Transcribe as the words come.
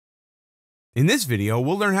In this video,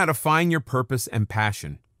 we'll learn how to find your purpose and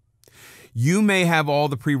passion. You may have all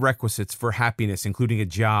the prerequisites for happiness, including a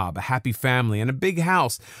job, a happy family, and a big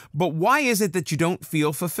house, but why is it that you don't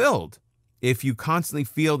feel fulfilled? If you constantly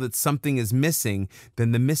feel that something is missing,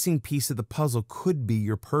 then the missing piece of the puzzle could be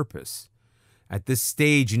your purpose. At this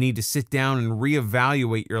stage, you need to sit down and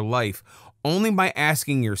reevaluate your life. Only by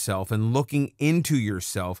asking yourself and looking into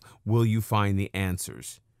yourself will you find the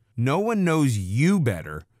answers. No one knows you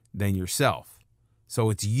better than yourself. So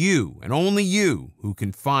it's you and only you who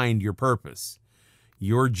can find your purpose.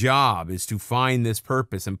 Your job is to find this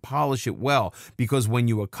purpose and polish it well, because when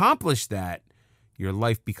you accomplish that, your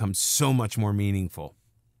life becomes so much more meaningful.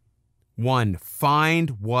 1.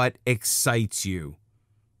 Find what excites you.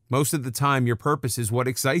 Most of the time, your purpose is what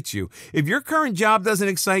excites you. If your current job doesn't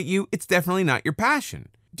excite you, it's definitely not your passion.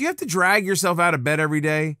 Do you have to drag yourself out of bed every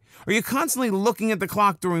day? Are you constantly looking at the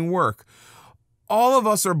clock during work? All of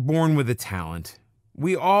us are born with a talent.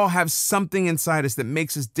 We all have something inside us that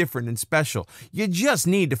makes us different and special. You just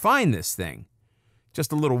need to find this thing.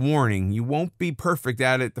 Just a little warning, you won't be perfect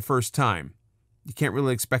at it the first time. You can't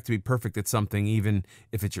really expect to be perfect at something, even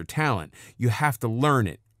if it's your talent. You have to learn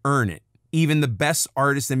it, earn it. Even the best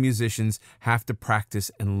artists and musicians have to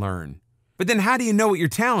practice and learn. But then how do you know what your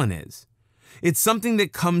talent is? It's something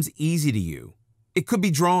that comes easy to you. It could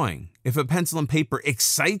be drawing. If a pencil and paper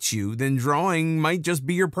excites you, then drawing might just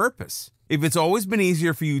be your purpose. If it's always been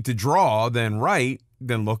easier for you to draw than write,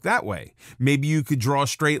 then look that way. Maybe you could draw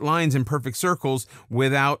straight lines and perfect circles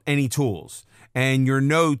without any tools, and your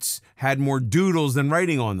notes had more doodles than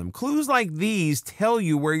writing on them. Clues like these tell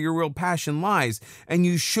you where your real passion lies, and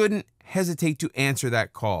you shouldn't hesitate to answer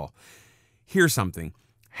that call. Here's something.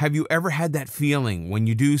 Have you ever had that feeling when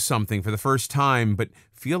you do something for the first time, but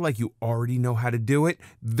feel like you already know how to do it?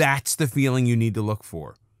 That's the feeling you need to look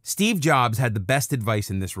for. Steve Jobs had the best advice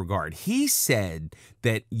in this regard. He said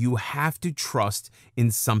that you have to trust in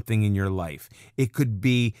something in your life. It could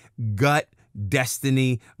be gut,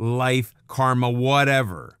 destiny, life, karma,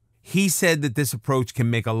 whatever. He said that this approach can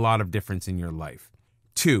make a lot of difference in your life.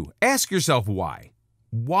 2, ask yourself why.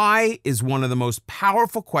 Why is one of the most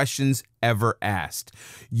powerful questions ever asked.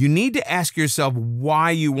 You need to ask yourself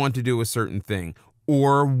why you want to do a certain thing,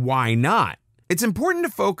 or why not. It's important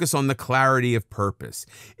to focus on the clarity of purpose.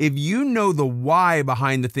 If you know the why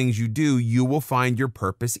behind the things you do, you will find your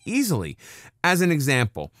purpose easily. As an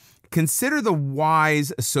example, consider the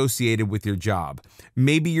whys associated with your job.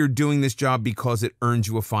 Maybe you're doing this job because it earns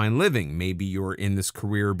you a fine living. Maybe you're in this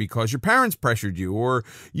career because your parents pressured you, or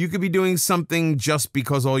you could be doing something just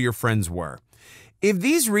because all your friends were. If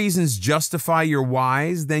these reasons justify your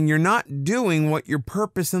whys, then you're not doing what your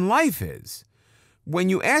purpose in life is. When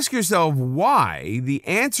you ask yourself why, the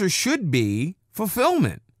answer should be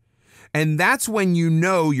fulfillment. And that's when you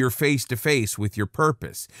know you're face to face with your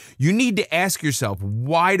purpose. You need to ask yourself,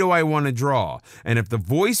 why do I want to draw? And if the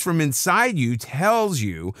voice from inside you tells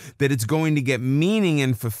you that it's going to get meaning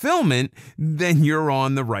and fulfillment, then you're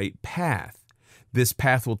on the right path. This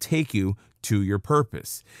path will take you to your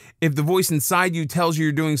purpose. If the voice inside you tells you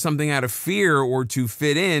you're doing something out of fear or to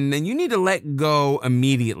fit in, then you need to let go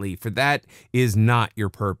immediately, for that is not your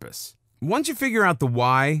purpose. Once you figure out the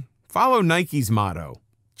why, follow Nike's motto.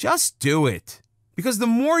 Just do it. Because the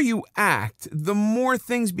more you act, the more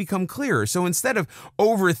things become clearer. So instead of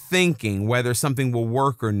overthinking whether something will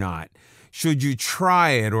work or not, should you try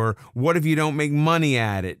it, or what if you don't make money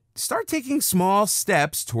at it, start taking small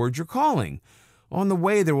steps towards your calling. On the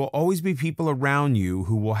way, there will always be people around you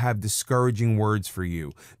who will have discouraging words for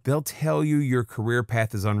you. They'll tell you your career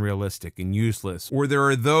path is unrealistic and useless, or there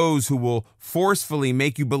are those who will forcefully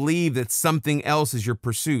make you believe that something else is your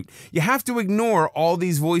pursuit. You have to ignore all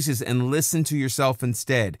these voices and listen to yourself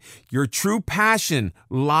instead. Your true passion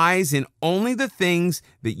lies in only the things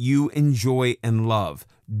that you enjoy and love.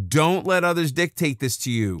 Don't let others dictate this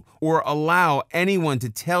to you, or allow anyone to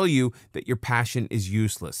tell you that your passion is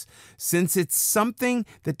useless. Since it's something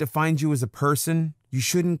that defines you as a person, you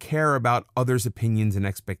shouldn't care about others' opinions and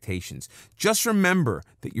expectations. Just remember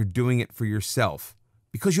that you're doing it for yourself,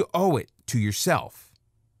 because you owe it to yourself.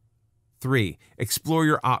 3, explore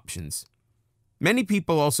your options. Many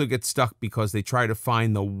people also get stuck because they try to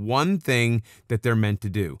find the one thing that they're meant to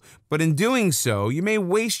do. But in doing so, you may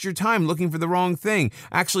waste your time looking for the wrong thing.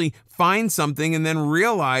 Actually, find something and then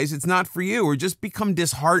realize it's not for you, or just become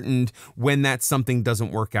disheartened when that something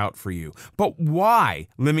doesn't work out for you. But why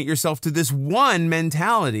limit yourself to this one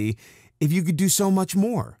mentality if you could do so much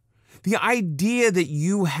more? The idea that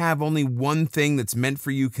you have only one thing that's meant for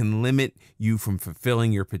you can limit you from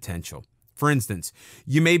fulfilling your potential. For instance,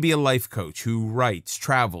 you may be a life coach who writes,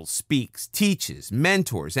 travels, speaks, teaches,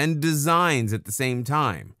 mentors, and designs at the same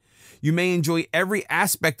time. You may enjoy every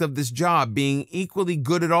aspect of this job, being equally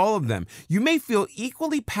good at all of them. You may feel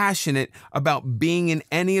equally passionate about being in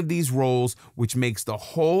any of these roles, which makes the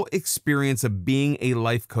whole experience of being a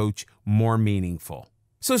life coach more meaningful.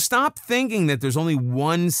 So stop thinking that there's only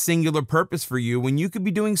one singular purpose for you when you could be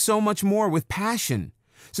doing so much more with passion.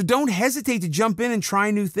 So don't hesitate to jump in and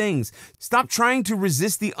try new things. Stop trying to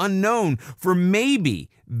resist the unknown, for maybe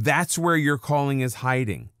that's where your calling is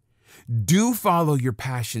hiding. Do follow your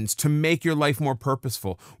passions to make your life more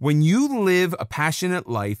purposeful. When you live a passionate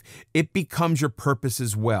life, it becomes your purpose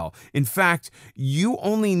as well. In fact, you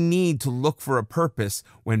only need to look for a purpose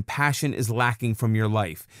when passion is lacking from your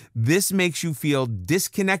life. This makes you feel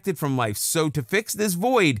disconnected from life. So to fix this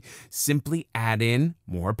void, simply add in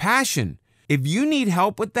more passion. If you need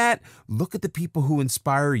help with that, look at the people who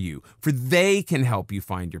inspire you, for they can help you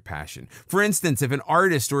find your passion. For instance, if an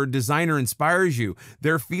artist or a designer inspires you,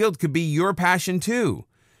 their field could be your passion too.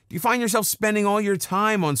 Do you find yourself spending all your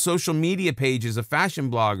time on social media pages of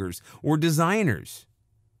fashion bloggers or designers?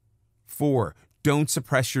 4. Don't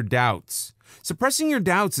suppress your doubts. Suppressing your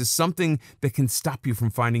doubts is something that can stop you from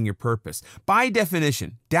finding your purpose. By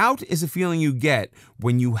definition, doubt is a feeling you get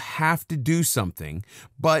when you have to do something,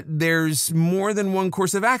 but there's more than one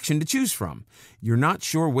course of action to choose from. You're not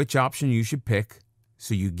sure which option you should pick,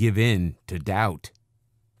 so you give in to doubt.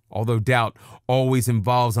 Although doubt always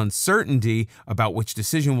involves uncertainty about which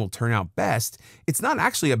decision will turn out best, it's not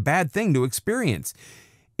actually a bad thing to experience.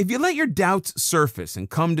 If you let your doubts surface and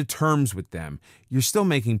come to terms with them, you're still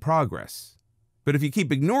making progress. But if you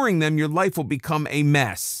keep ignoring them, your life will become a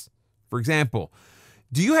mess. For example,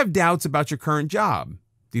 do you have doubts about your current job?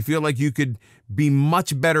 Do you feel like you could be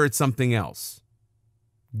much better at something else?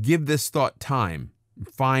 Give this thought time.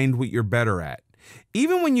 Find what you're better at.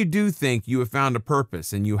 Even when you do think you have found a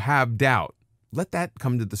purpose and you have doubt, let that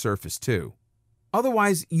come to the surface too.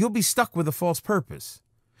 Otherwise, you'll be stuck with a false purpose.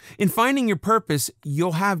 In finding your purpose,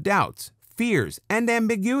 you'll have doubts, fears, and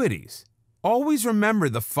ambiguities. Always remember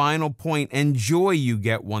the final point and joy you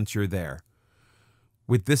get once you're there.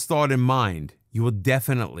 With this thought in mind, you will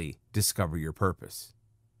definitely discover your purpose.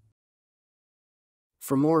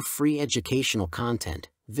 For more free educational content,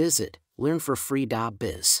 visit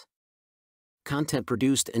learnforfree.biz. Content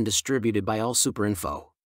produced and distributed by AllSuperInfo.